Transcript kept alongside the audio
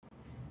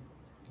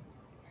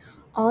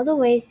all the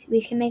ways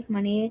we can make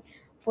money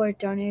for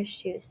Donors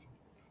Choose.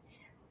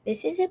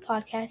 This is a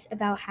podcast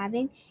about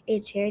having a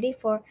charity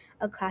for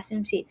a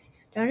classroom seats.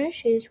 Donors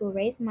Choose will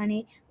raise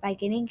money by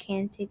getting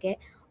cans to get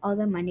all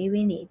the money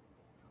we need.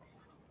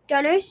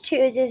 Donors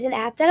Choose is an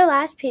app that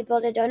allows people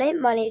to donate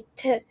money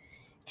to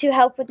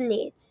help with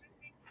needs.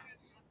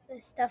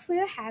 The stuff we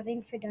are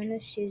having for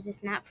Donors Choose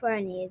is not for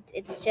our needs,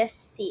 it's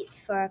just seats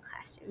for our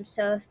classroom.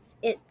 So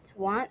it's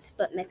wants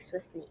but mixed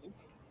with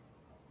needs.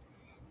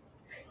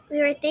 We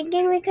were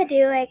thinking we could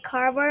do a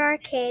cardboard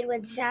arcade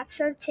with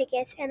zaps of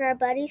tickets, and our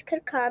buddies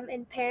could come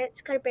and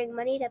parents could bring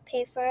money to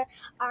pay for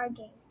our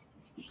game.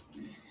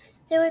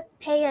 They would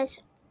pay us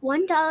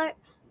 $1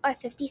 or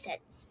 50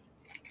 cents.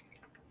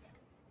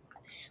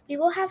 We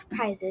will have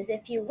prizes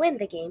if you win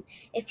the game.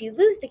 If you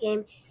lose the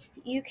game,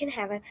 you can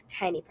have a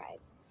tiny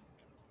prize.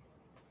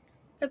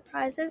 The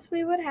prizes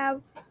we would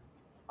have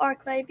are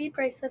clay bead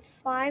bracelets,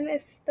 slime.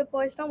 If the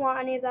boys don't want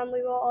any of them,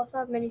 we will also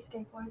have mini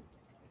skateboards.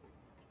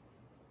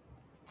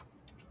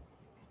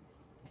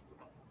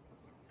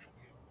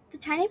 The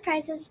tiny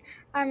prizes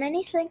are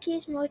mini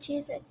slinkies,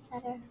 mochis,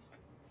 etc.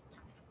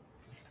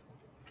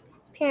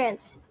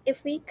 Parents,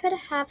 if we could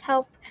have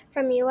help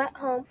from you at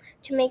home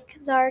to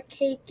make the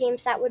arcade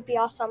games, that would be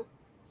awesome.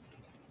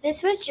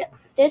 This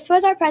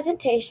was our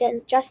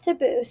presentation just to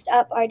boost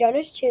up our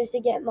Donors Choose to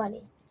get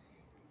money.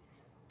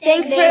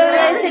 Thanks for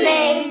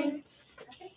listening.